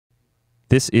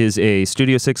This is a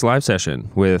Studio 6 live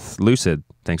session with Lu6d.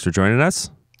 Thanks for joining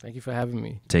us. Thank you for having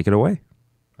me. Take it away.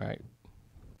 All right.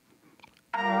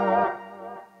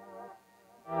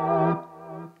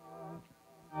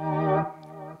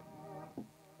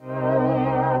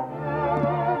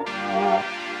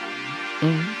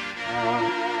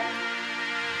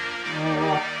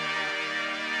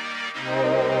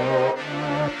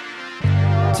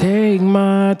 Take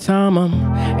my time, I'm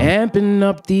amping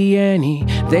up the ante.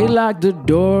 They lock the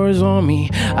doors on me,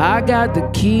 I got the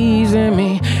keys in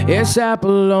me. It's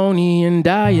Apollonian,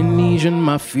 Dionysian,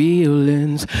 my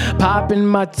feelings. Popping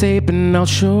my tape and I'll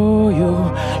show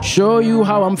you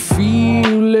how I'm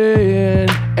feeling.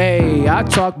 Hey, I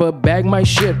talk but bag my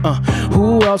shit,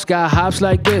 Who else got hops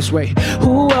like this? Wait,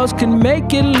 who else can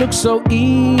make it look so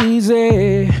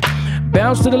easy?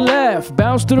 Bounce to the left,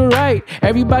 bounce to the right.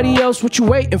 Everybody else, what you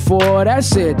waiting for?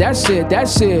 That's it, that's it,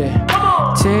 that's it.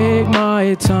 Take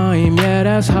my time, yeah,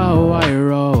 that's how I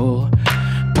roll.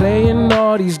 Playing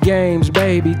all these games,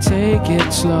 baby, take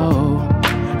it slow.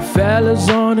 Fellas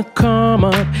on the come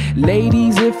up,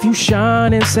 ladies, if you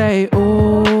shine and say,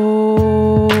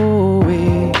 ooh,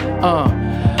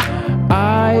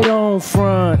 I don't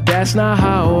front, that's not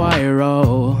how I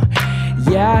roll.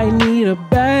 Yeah, I need a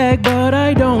bag, but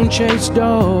I don't chase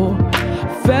dough.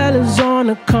 Fellas on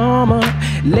the come up,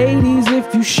 ladies,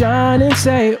 if you shine and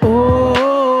say,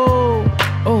 oh,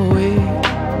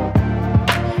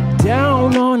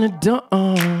 down on the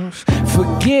dumps.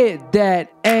 Forget that,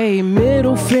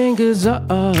 middle fingers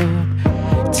up.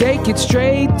 Take it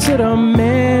straight to the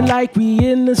man like we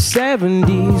in the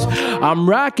 70s. I'm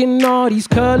rocking all these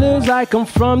colors like I'm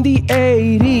from the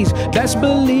 80s. Best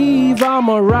believe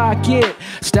I'ma rock it.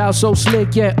 Style so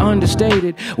slick yet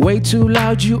understated. Way too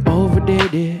loud, you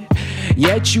overdid it.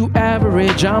 Yet you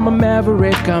average, I'm a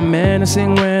maverick. I'm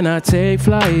menacing when I take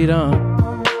flight,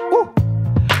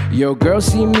 Yo, girl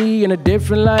see me in a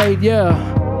different light, yeah.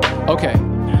 Okay.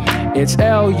 It's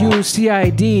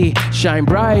Lu6d, shine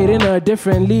bright in a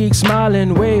different league. Smile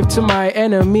and wave to my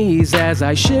enemies. As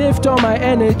I shift all my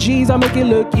energies, I make it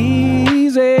look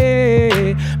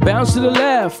easy. Bounce to the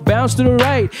left, bounce to the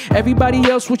right. Everybody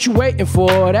else, what you waiting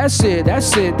for? That's it,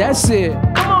 that's it, that's it.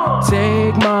 Come on.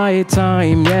 Take my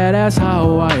time, yeah, that's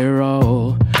how I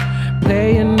roll.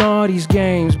 Playing all these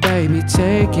games, baby,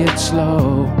 take it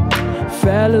slow.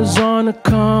 Fellas on the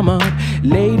come up,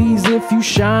 ladies, if you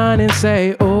shine and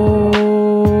say,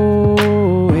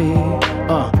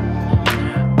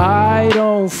 I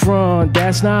don't front,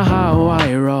 that's not how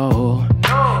I roll.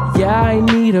 Yeah, I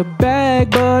need a bag,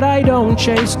 but I don't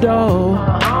chase dough.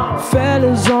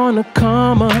 Fellas on the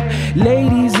come up,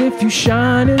 ladies, if you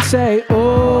shine and say,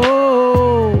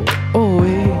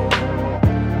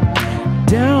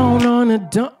 down on the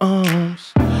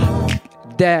dumps.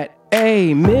 That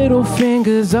middle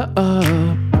fingers up.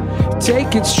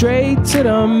 Take it straight to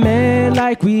the man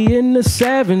like we in the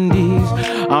 70s.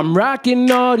 I'm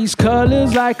rocking all these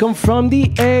colors like I'm from the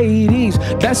 80s.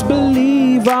 Best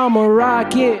believe I'ma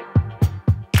rock it.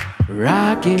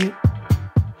 Rock it.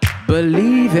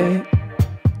 Believe it.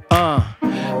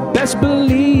 Best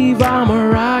believe I'ma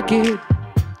rock it.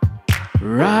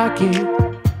 Rock it.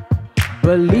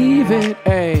 Believe it.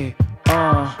 Hey.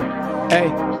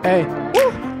 Hey.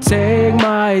 Woo. Take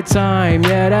my time,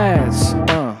 yeah, that's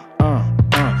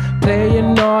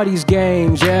playing all these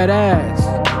games, yeah, that's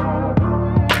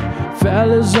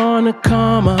fellas on the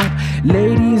come up,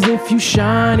 ladies, if you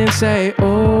shine and say,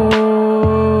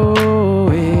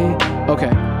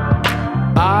 okay,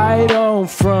 I don't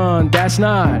front, that's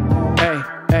not, hey,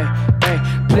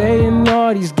 playing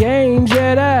all these games,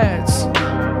 yeah, that's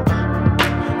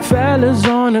fellas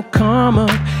on the come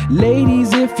up,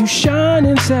 ladies, if you shine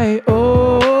and say,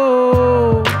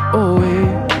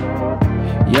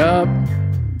 yup.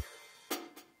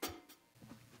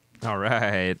 All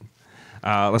right.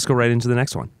 Let's go right into the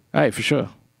next one. All right, for sure.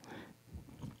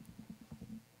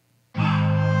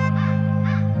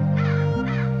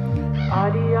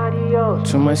 Adio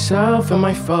to myself and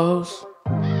my foes.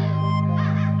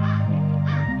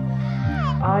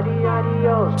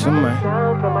 Adio to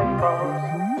myself and my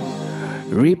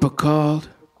foes. Reaper called.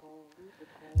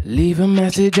 Leave a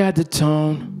message at the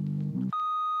tone.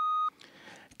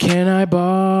 Can I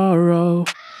borrow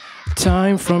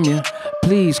time from you?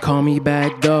 Please call me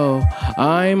back though.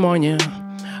 I'm on ya.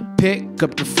 Pick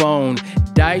up the phone.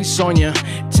 Dice on ya.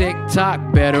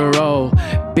 Tick-tock, better roll.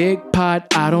 Big pot,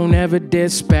 I don't ever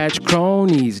dispatch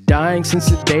cronies. Dying since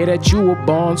the day that you were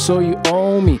born, so you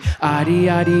owe me.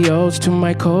 Adios to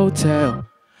my coattail.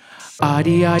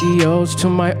 Adios to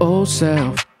my old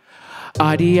self.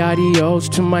 Adios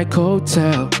to my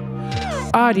coattail.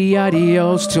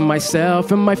 Adios to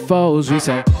myself and my foes, we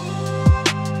say.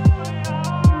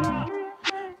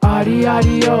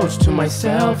 Adios to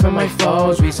myself and my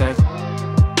foes, we say.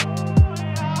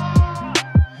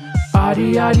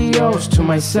 Adios to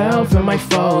myself and my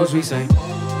foes, we say.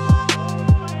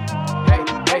 Hey,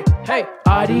 hey, hey.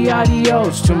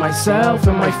 Adios to myself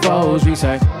and my foes, we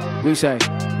say. We say,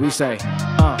 we say.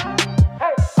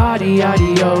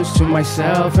 Adios to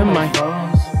myself and my foes.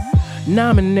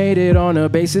 Nominated on a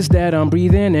basis that I'm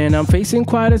breathing and I'm facing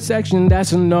quite a section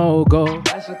that's a no-go.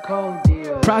 That's a cold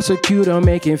deal. Prosecutor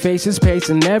making faces,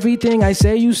 pacing everything I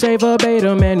say, you say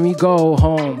verbatim and we go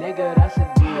home. Nigga, that's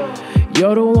a deal.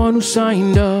 You're the one who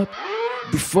signed up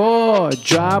before.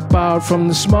 Drop out from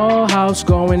the small house,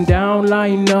 going down,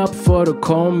 line up for the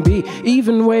combi.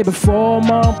 Even way before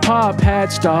Mom Pop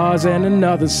had stars and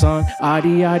another son.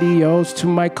 Adios to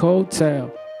my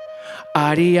coattail.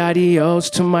 Adios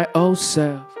to my old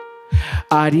self.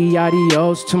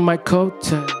 Adios to my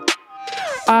coattail.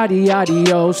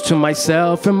 Adios to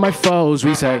myself and my foes,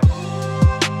 we say.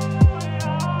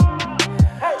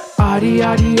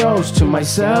 Adios to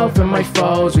myself and my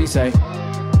foes, we say.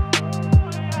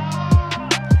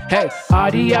 Hey,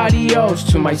 adios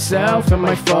to myself and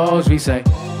my foes, we say.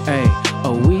 Hey,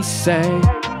 oh, we say.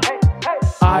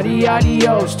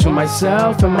 Adios to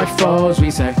myself and my foes, we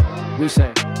say. We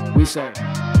say. We say,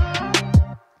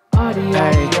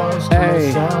 adios to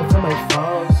myself and my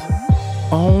foes.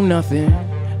 Own nothing,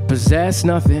 possess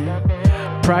nothing.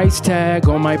 Price tag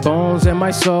on my bones and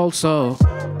my soul. So,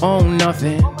 own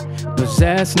nothing,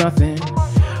 possess nothing.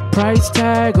 Price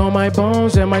tag on my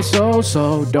bones and my soul.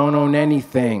 So, don't own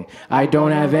anything. I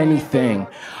don't have anything.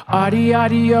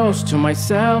 Adios to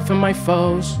myself and my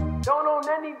foes. Don't own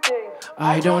anything.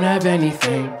 I don't have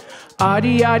anything.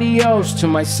 Adios to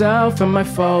myself and my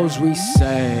foes, we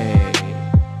say.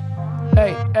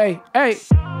 Hey, hey, hey.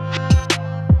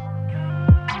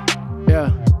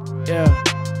 Yeah, yeah,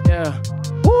 yeah.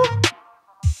 Woo.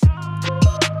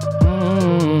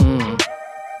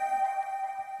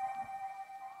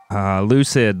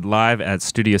 Lu6d live at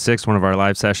Studio 6, one of our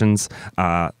live sessions.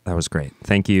 That was great.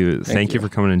 Thank you. Thank you for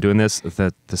coming and doing this.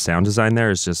 The sound design there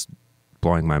is just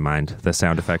blowing my mind. The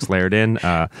sound effects layered in.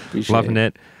 Loving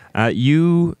it. Robert,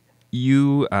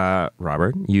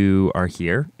 you are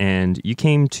here, and you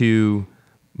came to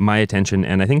my attention,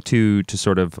 and I think to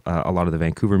sort of a lot of the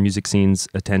Vancouver music scene's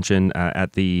attention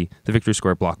at the Victory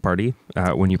Square block party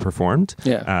when you performed.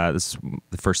 Yeah. This is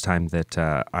the first time that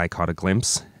I caught a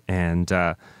glimpse, and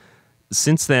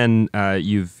since then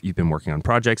you've been working on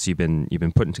projects, you've been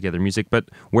putting together music. But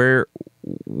where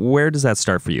does that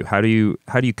start for you? How do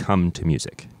you come to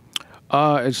music?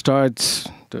 It starts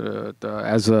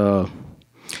as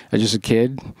just a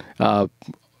kid,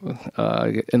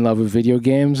 in love with video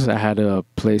games. I had a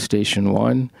PlayStation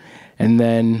 1, and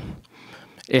then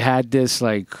it had this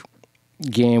like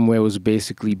game where it was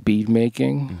basically beat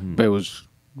making, but it was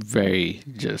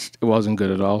it wasn't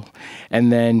good at all.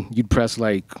 And then you'd press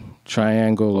like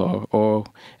triangle or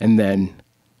and then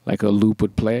like a loop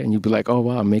would play, and you'd be like, oh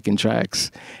wow, I'm making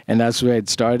tracks. And that's where it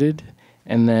started.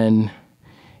 And then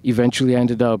eventually I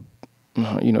ended up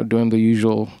doing the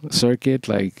usual circuit,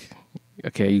 like,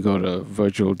 okay, you go to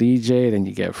virtual DJ, then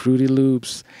you get Fruity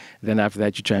Loops. Then after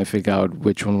that, you try and figure out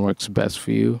which one works best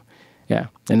for you. Yeah,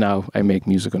 and now I make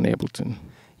music on Ableton.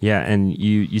 Yeah, and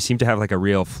you seem to have like a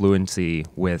real fluency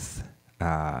with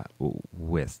the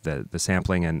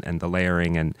sampling and the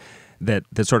layering, and that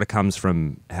sort of comes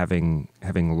from having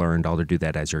learned all to do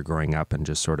that as you're growing up and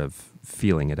just sort of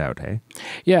feeling it out, hey?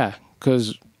 Yeah,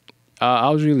 because I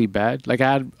was really bad. Like,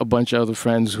 I had a bunch of other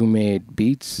friends who made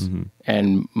beats,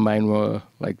 and mine were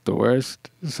like the worst.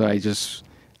 So I just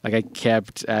I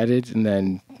kept at it, and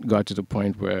then got to the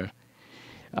point where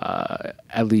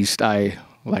at least I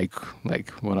like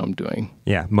what I'm doing.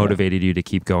 Yeah, motivated you to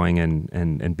keep going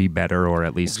and be better, or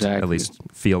at least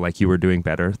feel like you were doing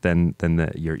better than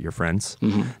your friends.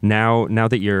 Now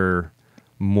that you're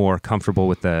more comfortable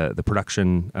with the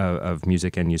production of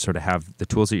music, and you sort of have the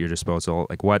tools at your disposal,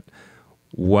 like what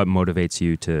motivates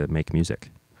you to make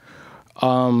music?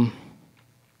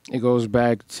 It goes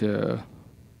back to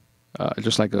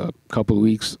just like a couple of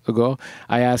weeks ago.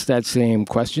 I asked that same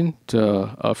question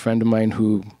to a friend of mine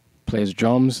who plays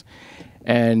drums,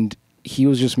 and he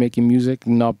was just making music,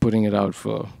 not putting it out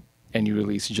for any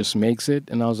release. He just makes it,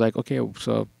 and I was like, okay,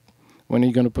 so when are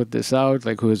you going to put this out?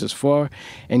 Like, who is this for?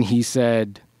 And he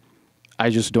said, I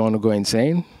just don't want to go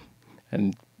insane,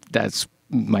 and that's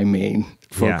my main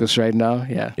focus right now.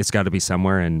 Yeah, it's got to be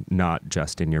somewhere and not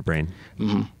just in your brain.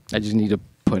 I just need to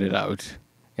put it out.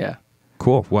 Yeah.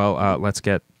 Cool. Well, let's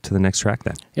get to the next track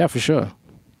then. Yeah, for sure.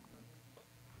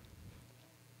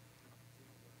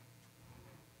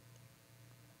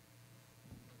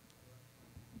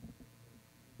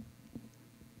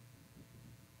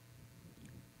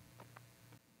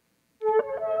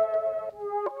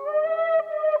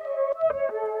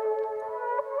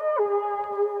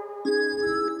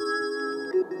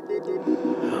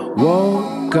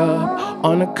 Woke up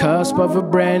on the cusp of a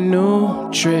brand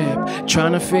new trip,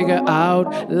 trying to figure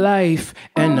out life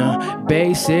and the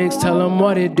basics. Tell them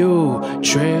what it do.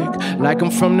 Trick like I'm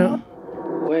from the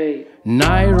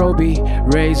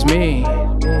Nairobi-raised me.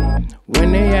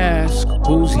 When they ask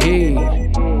who's he,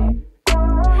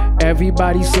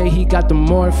 everybody say he got the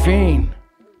morphine.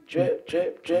 Drip,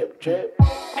 drip, drip, drip.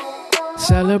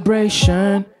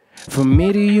 Celebration from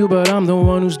me to you, but I'm the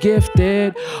one who's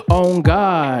gifted. On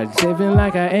God, living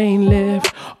like I ain't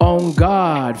lived. On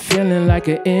God, feeling like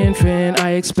an infant.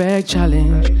 I expect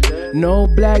challenge. No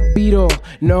black beetle,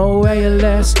 no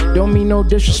ALS. Don't mean no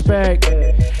disrespect.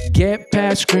 Get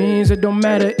past screens, it don't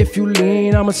matter if you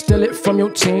lean. I'ma steal it from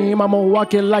your team, I'ma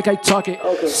walk it like I talk it.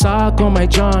 Sock on my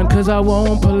John, cause I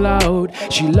won't pull out.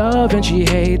 She love and she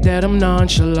hate that I'm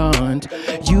nonchalant.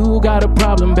 You got a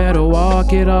problem, better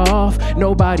walk it off.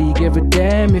 Nobody give a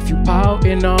damn if you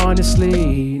pouting,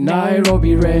 honestly.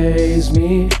 Nairobi raised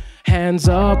me. Hands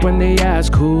up when they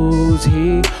ask who's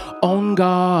he. On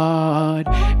God,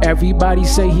 everybody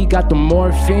say he got the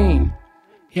morphine.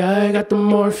 Yeah, I got the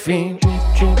morphine. Drip,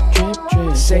 drip, drip,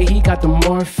 drip. Say he got the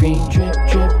morphine. Drip,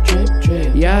 drip, drip,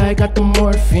 drip. Yeah, I got the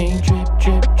morphine. Drip,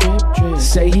 drip, drip, drip.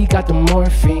 Say he got the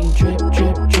morphine. Drip,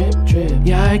 drip, drip, drip.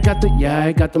 Yeah, I got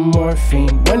the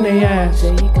morphine. When they ask,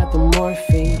 say he got the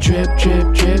morphine. Drip,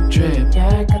 drip, drip, drip.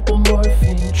 Yeah, I got the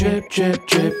morphine. Drip, drip,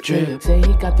 drip, drip. Say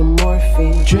he got the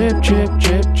morphine. Drip, drip,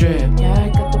 drip, drip. Yeah, I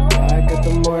got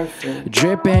the morphine.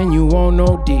 Drip and you won't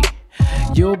OD.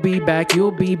 You'll be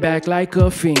back like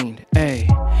a fiend, ayy.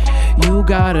 You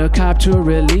got a cop to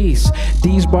release.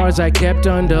 These bars I kept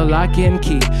under lock and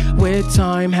key. With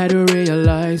time had to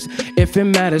realize, if it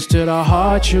matters to the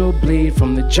heart, you'll bleed.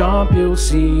 From the jump you'll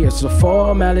see, it's a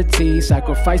formality.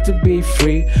 Sacrifice to be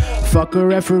free. Fuck a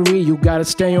referee, you gotta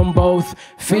stay on both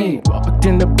feet. Walked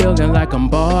in the building like I'm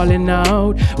balling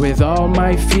out, with all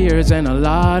my fears and a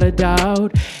lot of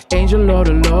doubt. Angel or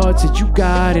the Lord said you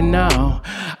got it now.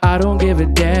 I don't give a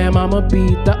damn, I'ma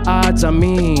beat the odds. I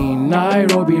mean,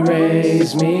 Nairobi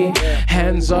raised me.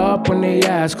 Hands up when they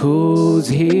ask who's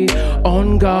he.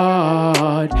 On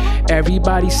God,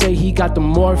 everybody say he got the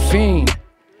morphine.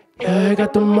 Yeah, I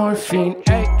got the morphine.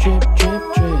 Drip, drip, drip,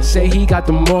 drip. Say he got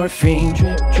the morphine.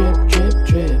 Drip, drip, drip,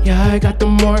 drip. Yeah, I got the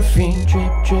morphine.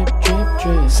 Drip, drip, drip,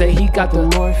 drip. Say he got the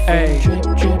morphine. Drip,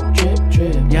 drip, drip,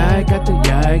 drip. Yeah, I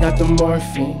got the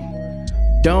morphine.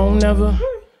 Don't ever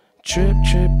trip,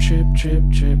 trip, trip, trip,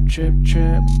 trip, trip,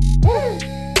 trip.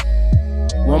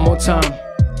 One more time.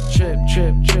 Trip,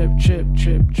 trip, trip, trip,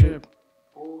 trip, trip.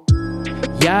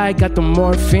 Yeah, I got the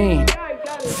morphine.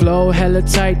 Flow hella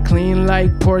tight, clean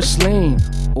like porcelain.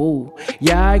 Ooh,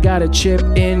 yeah, I got a chip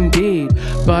indeed,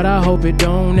 but I hope it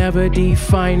don't ever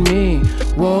define me.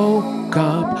 Woke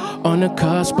up on the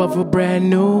cusp of a brand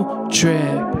new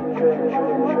trip.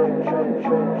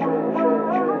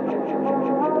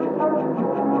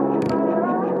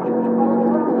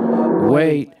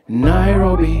 Wait,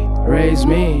 Nairobi raised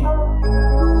me.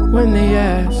 When they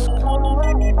ask,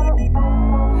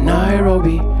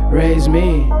 Nairobi raised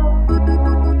me.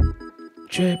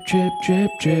 Drip, drip,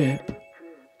 drip, drip.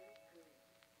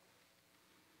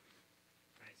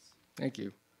 Thank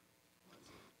you.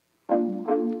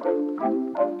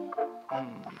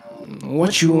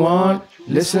 What you want?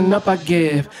 Listen up, I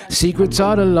give. Secrets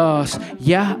are the lost.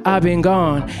 Yeah, I've been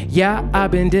gone. Yeah,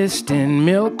 I've been distant.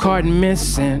 Milk carton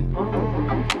missing.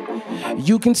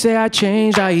 You can say I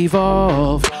changed, I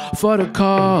evolved for the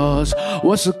cause.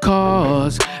 What's the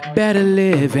cause? Better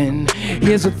living.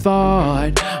 Here's a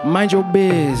thought. Mind your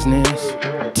business.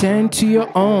 Tend to your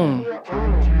own.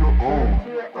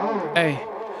 Hey.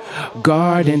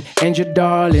 Garden and your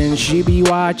darling, she be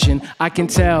watching. I can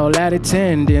tell at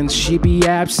attendance, she be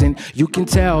absent. You can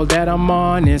tell that I'm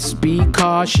honest, be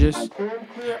cautious.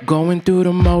 Going through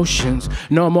the motions,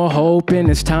 no more hoping.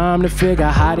 It's time to figure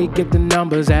how to get the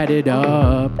numbers added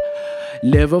up.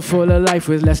 Live a fuller life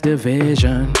with less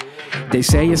division. They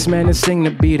say it's menacing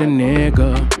to be the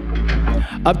nigga.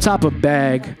 Up top of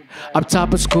bag, up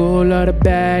top of school of the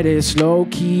baddest.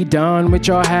 Low-key done with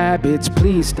your habits.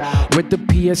 Please stop with the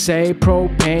PSA,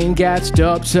 propane, gassed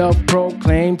up,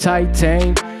 self-proclaimed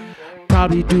Titan.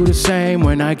 Probably do the same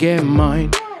when I get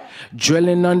mine.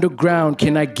 Drilling underground,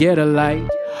 can I get a light?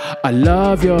 I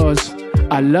love yours,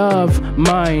 I love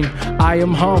mine. I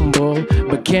am humble,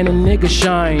 but can a nigga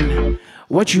shine?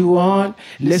 What you want?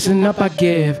 Listen up, I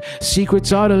give.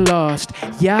 Secrets are the lost.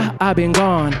 Yeah, I've been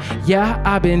gone. Yeah,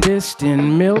 I've been distant.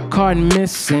 Milk carton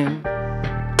missing.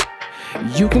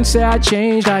 You can say I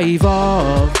changed, I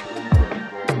evolved.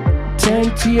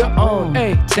 Tend to your own,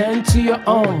 ayy. Tend to your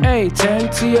own, ayy.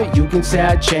 Tend to your. You can say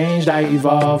I changed, I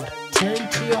evolved.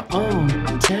 tend to your own,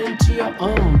 tend to your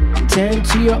own, tend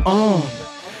to your own.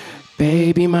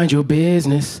 Baby, mind your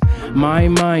business. My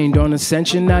mind on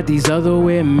ascension, not these other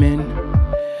women.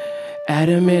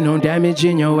 Adamant on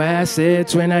damaging your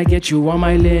assets when I get you on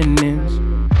my linens.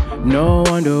 No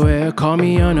underwear, call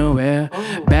me unaware.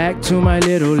 Back to my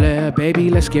little lair,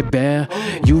 baby, let's get bare.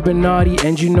 You've been naughty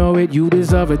and you know it. You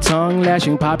deserve a tongue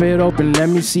lashing. Pop it open, let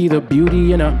me see the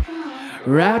beauty in a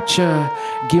rapture.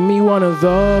 Give me one of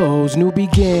those new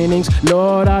beginnings.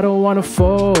 Lord, I don't wanna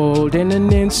fold. In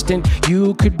an instant,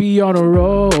 you could be on a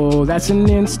roll. That's an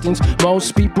instance.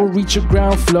 Most people reach a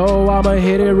ground flow. I'ma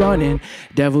hit it running.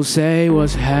 Devils say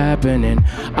what's happening.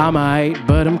 I'm aight,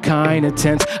 but I'm kinda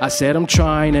tense. I said I'm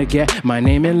trying to get my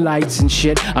name in lights and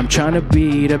shit. I'm trying to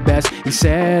be the best. He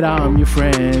said I'm your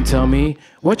friend. Tell me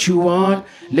what you want.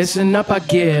 Listen up, I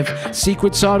give.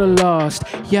 Secrets are the lost.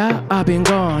 Yeah, I've been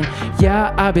gone.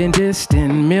 Yeah, I've been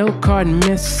distant. Milk carton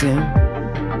missing.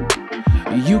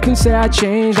 You can say I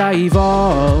changed, I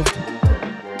evolved.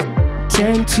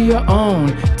 Tend to your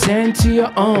own, tend to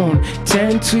your own,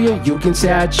 tend to your. You can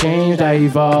say I changed, I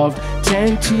evolved.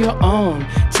 Tend to your own,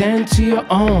 tend to your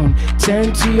own,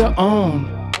 tend to your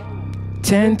own,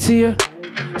 tend to your.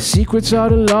 Secrets are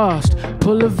the lost.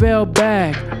 Pull a veil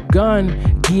back.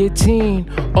 Gun,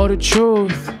 guillotine, or the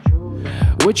truth.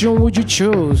 Which one would you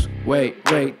choose? Wait,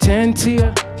 tend to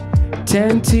your,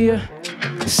 tend to your.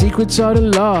 Secrets are the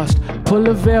lost. Pull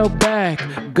a veil back.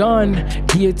 Gun,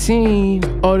 guillotine,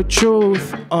 or the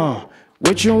truth.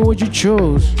 Which one would you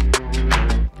choose?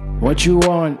 What you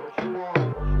want?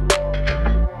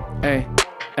 Hey,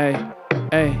 hey,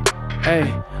 hey, hey.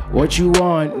 What you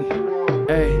want?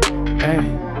 Hey, hey,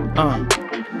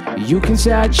 You can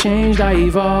say I changed, I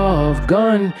evolved.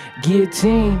 Gun,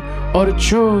 guillotine, or the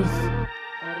truth.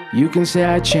 You can say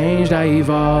I changed, I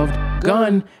evolved.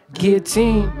 Gun,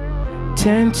 guillotine,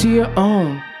 tend to your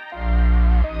own.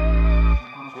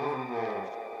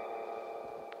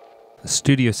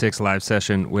 Studio 6 live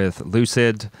session with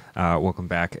Lu6d. Welcome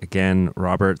back again,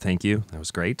 Robert. Thank you. That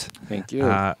was great. Thank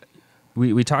you.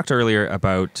 We talked earlier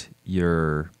about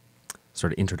your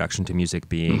sort of introduction to music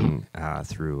being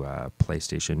through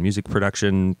PlayStation music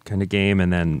production kind of game,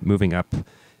 and then moving up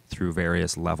through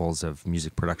various levels of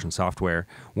music production software.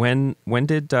 When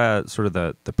did sort of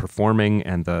the performing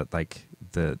and the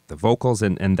vocals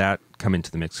and that come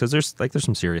into the mix? Because there's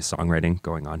some serious songwriting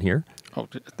going on here. Oh,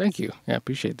 thank you. Yeah, I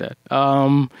appreciate that.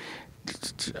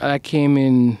 I came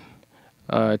in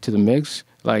to the mix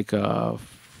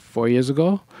 4 years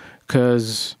ago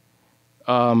because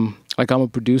I'm a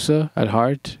producer at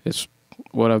heart. It's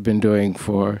what I've been doing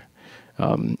for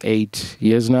 8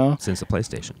 years now. Since the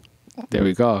PlayStation. There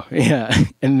we go. Yeah.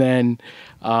 And then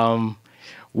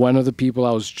one of the people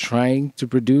I was trying to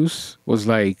produce was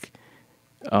like,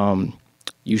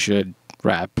 you should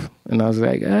rap. And I was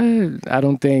like, I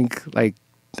don't think,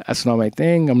 that's not my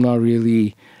thing. I'm not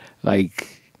really,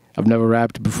 I've never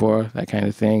rapped before, that kind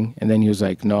of thing. And then he was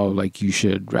like, no, you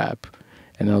should rap.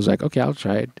 And I was like, okay, I'll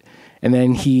try it. And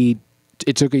then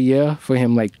it took a year for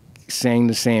him, saying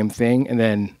the same thing, and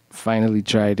then finally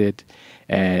tried it,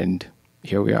 and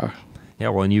here we are. Yeah,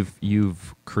 well, and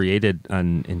you've created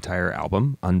an entire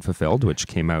album, Unfulfilled, which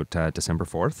came out December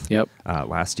 4th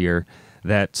last year,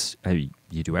 that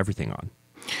you do everything on.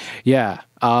 Yeah,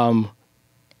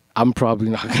 I'm probably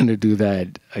not going to do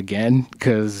that again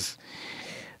because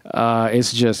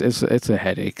it's a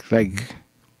headache.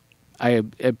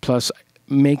 Plus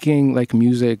making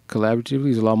music collaboratively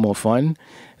is a lot more fun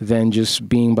than just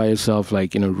being by yourself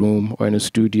in a room or in a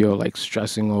studio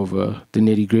stressing over the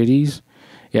nitty-gritties.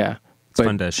 Yeah. It's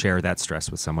fun to share that stress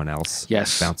with someone else.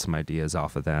 Yes. Bounce some ideas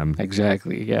off of them.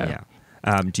 Exactly, yeah.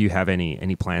 Do you have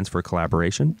any plans for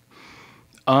collaboration?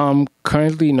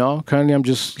 Currently, no. Currently, I'm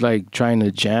just trying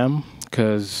to jam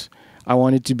because I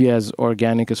want it to be as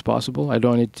organic as possible. I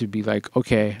don't want it to be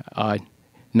okay,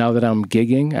 now that I'm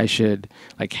gigging, I should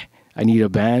I need a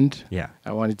band. Yeah.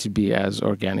 I want it to be as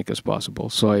organic as possible.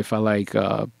 So if I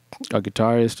a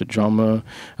guitarist, a drummer,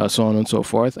 so on and so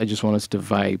forth, I just want us to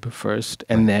vibe first.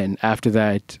 And then after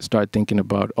that, start thinking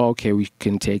about, okay, we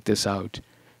can take this out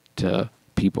to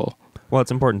people. Well, it's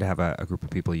important to have a group of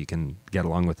people you can get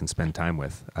along with and spend time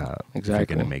with. Exactly. If you're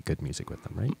going to make good music with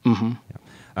them, right? Mm-hmm.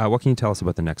 Yeah. What can you tell us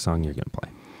about the next song you're going to play?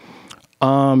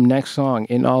 Next song,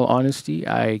 in all honesty,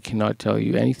 I cannot tell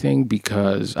you anything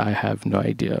because I have no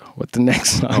idea what the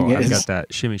next song is. I've got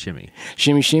that. Shimmy Shimmy.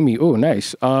 Shimmy Shimmy. Oh,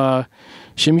 nice.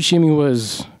 Shimmy Shimmy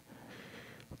was,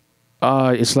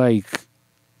 it's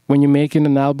when you're making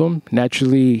an album,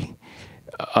 naturally,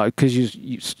 because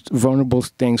vulnerable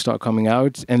things start coming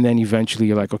out, and then eventually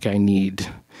you're like, okay,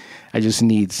 I just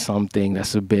need something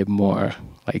that's a bit more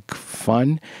like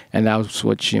fun, and that's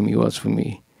what Shimmy was for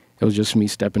me. It was just me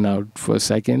stepping out for a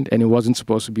second, and it wasn't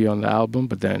supposed to be on the album,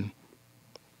 but then,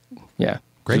 yeah,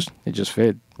 great. It just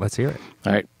fit. Let's hear it.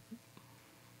 All right.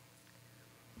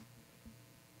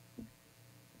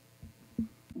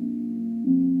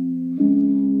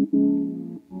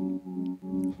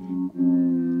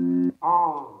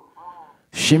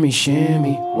 Shimmy,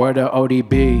 shimmy, where the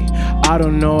ODB? I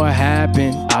don't know what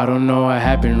happened. I don't know what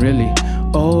happened, really.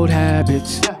 Old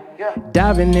habits.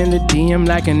 Diving in the DM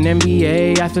like an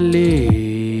NBA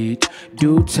athlete.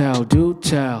 Do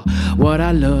tell what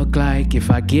I look like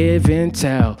if I give and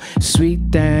tell.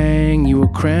 Sweet thing, you a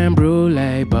creme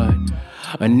brulee, but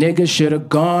a nigga should've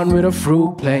gone with a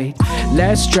fruit plate.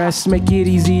 Less stress, make it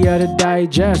easier to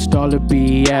digest all the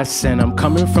BS, and I'm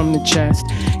coming from the chest.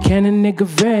 Can a nigga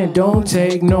vent? Don't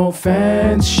take no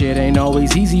offense. Shit ain't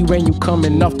always easy when you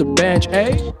coming off the bench,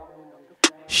 eh?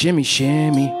 Shimmy,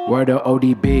 shimmy, where the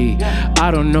ODB?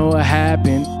 I don't know what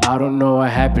happened. I don't know what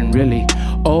happened, really.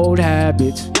 Old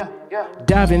habits.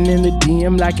 Diving in the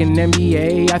DM like an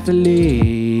NBA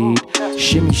athlete.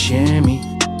 Shimmy, shimmy.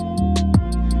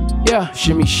 Yeah,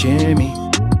 shimmy, shimmy.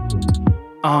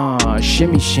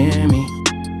 Shimmy, shimmy.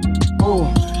 Oh,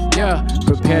 yeah,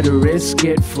 prepare to risk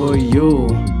it for you.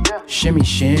 Shimmy,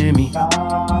 shimmy.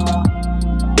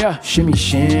 Yeah, shimmy,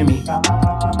 shimmy.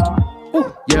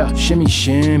 Oh, yeah, shimmy,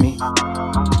 shimmy.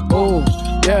 Oh,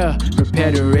 yeah,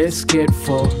 prepare to risk it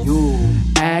for you.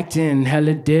 Acting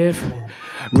hella different.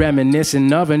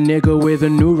 Reminiscent of a nigga with a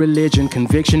new religion.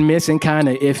 Conviction missing,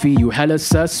 kinda iffy, you hella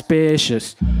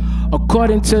suspicious.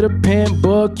 According to the pimp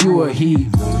book, you a he.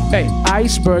 Hey,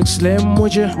 iceberg slim,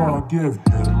 would you?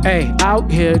 Hey,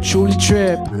 out here truly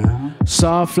trip.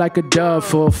 Soft like a dove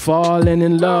for falling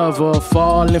in love or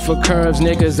falling for curves.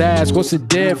 Niggas ask, what's the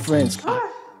difference?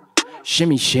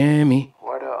 Shimmy, shimmy.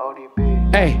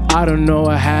 Hey, I don't know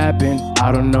what happened.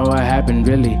 I don't know what happened,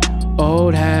 really.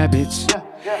 Old habits.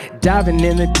 Diving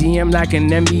in the DM like an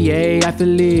NBA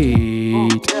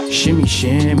athlete. Shimmy,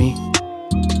 shimmy.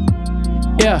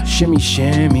 Yeah, shimmy,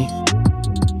 shimmy.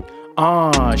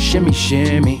 Shimmy,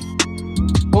 shimmy.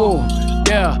 Oh,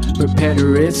 yeah, prepare to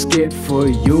risk it for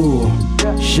you.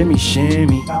 Shimmy,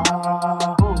 shimmy.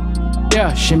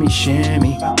 Yeah, shimmy,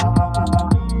 shimmy.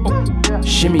 Oh,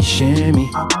 shimmy, shimmy.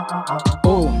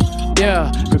 Oh,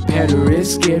 yeah, prepare to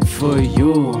risk it for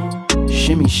you.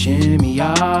 Shimmy, shimmy,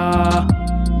 yeah.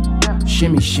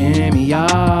 Shimmy, shimmy,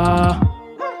 yeah.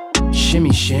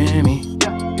 Shimmy, shimmy.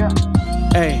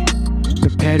 Hey,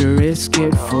 prepare to risk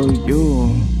it for you.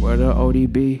 Where the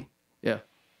ODB? Yeah.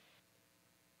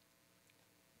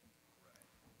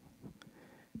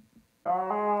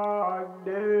 Oh,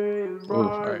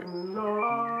 sorry.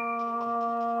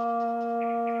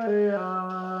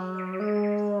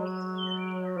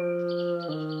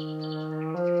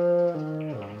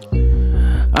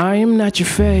 I am not your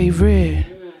favorite.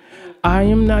 I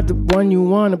am not the one you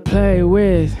wanna play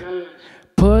with.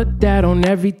 Put that on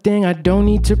everything, I don't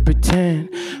need to pretend.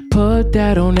 Put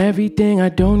that on everything, I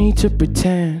don't need to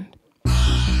pretend.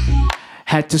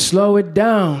 Had to slow it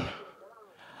down.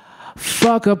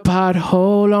 Fuck a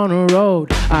pothole on the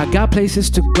road. I got places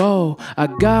to go, I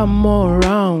got more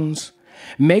rounds.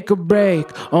 Make a break,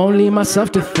 only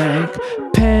myself to thank.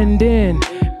 Penned in,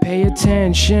 pay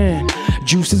attention.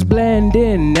 Juices blend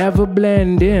in, never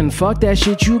blend in. Fuck that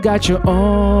shit, you got your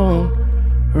own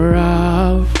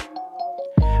route.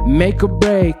 Make a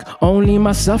break, only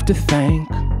myself to thank.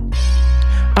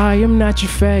 I am not your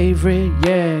favorite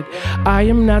yet. I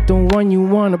am not the one you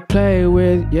wanna play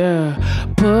with, yeah.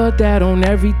 Put that on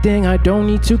everything, I don't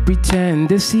need to pretend.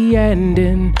 This the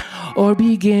ending or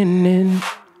beginning.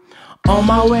 On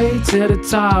my way to the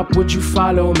top, would you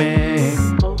follow me?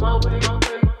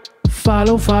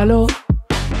 Follow, follow.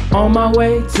 On my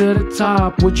way to the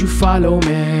top, would you follow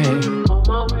me?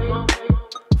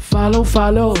 Follow,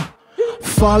 follow.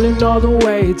 Falling all the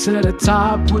way to the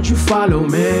top, would you follow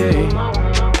me?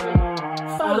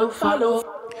 Follow, follow.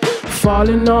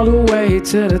 Falling all the way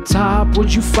to the top,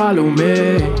 would you follow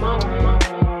me?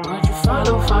 Would you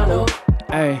follow, follow?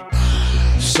 Hey.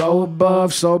 So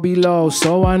above, so below,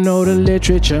 so I know the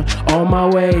literature. On my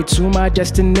way to my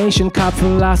destination, cop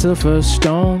philosopher's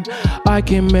stone. I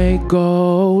can make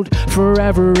gold,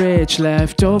 forever rich,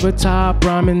 left over top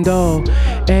ramen dough.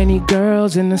 Any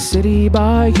girls in the city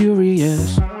by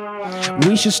curious?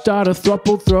 We should start a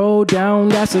throuple throwdown.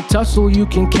 That's a tussle, you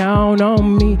can count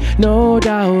on me. No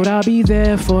doubt I'll be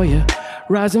there for you,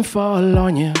 rise and fall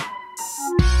on you.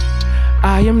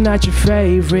 I am not your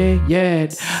favorite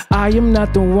yet. I am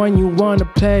not the one you wanna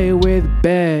play with,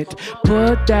 bet.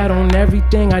 Put that on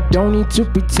everything, I don't need to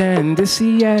pretend. This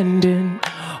the ending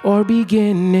or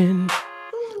beginning.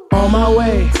 On my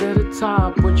way to the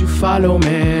top, would you follow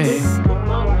me?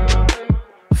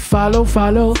 Follow,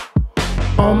 follow.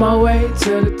 On my way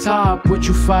to the top, would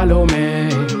you follow me?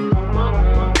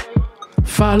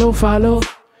 Follow, follow.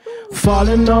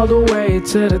 Falling all the way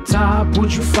to the top,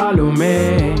 would you follow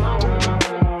me?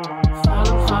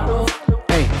 Follow, follow.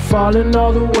 Hey, falling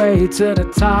all the way to the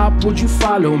top, would you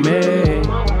follow me?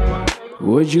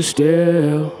 Would you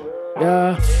still?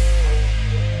 Yeah.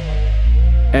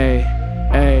 Hey,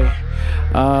 hey.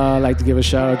 I'd like to give a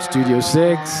shout out to Studio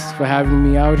 6 for having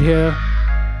me out here.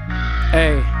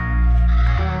 Hey.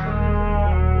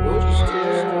 Would you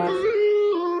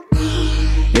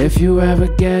still? If you ever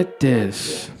get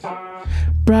this.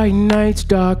 Bright nights,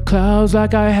 dark clouds,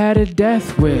 like I had a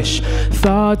death wish.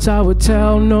 Thoughts I would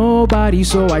tell nobody,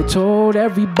 so I told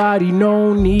everybody.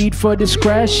 No need for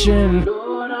discretion.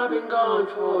 Lord, I've been gone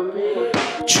for a minute.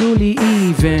 Truly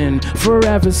even,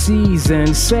 forever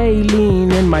seasoned.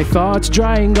 Saline in my thoughts,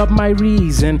 drying up my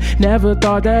reason. Never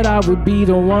thought that I would be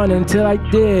the one until I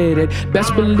did it.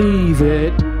 Best believe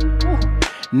it.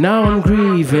 Now I'm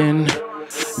grieving.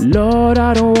 Lord,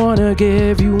 I don't wanna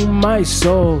give you my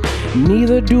soul.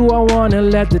 Neither do I wanna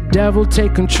let the devil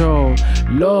take control.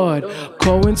 Lord,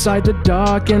 coincide the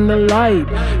dark and the light.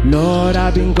 Lord,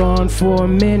 I've been gone for a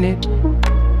minute.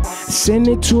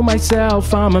 Sinning to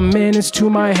myself, I'm a menace to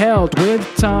my health. With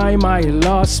time I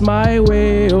lost my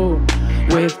way, oh.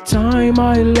 With time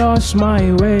I lost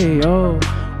my way, oh.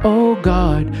 Oh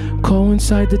God,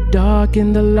 coincide the dark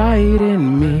and the light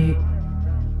in me.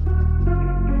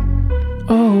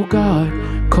 Oh God,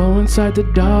 coincide the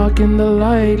dark and the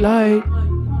light, light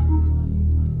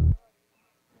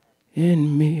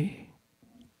in me.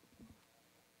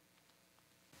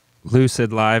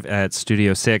 Lu6d live at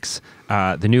Studio 6.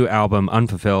 The new album,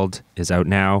 Unfulfilled, is out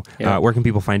now. Yeah. Where can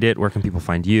people find it? Where can people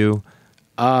find you?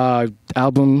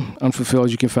 Album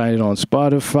Unfulfilled, you can find it on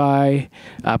Spotify,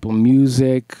 Apple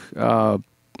Music,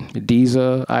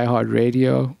 Deezer,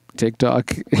 iHeartRadio,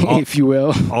 TikTok, if you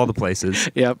will. All the places.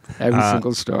 Yep, every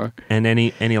single store. And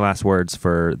any last words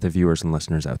for the viewers and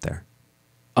listeners out there?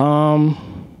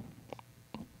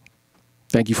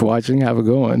 Thank you for watching. Have a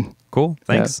good one. Cool.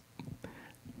 Thanks. Yeah.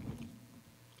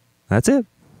 That's it.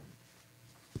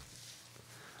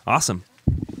 Awesome.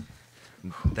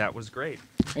 That was great.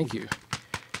 Thank you.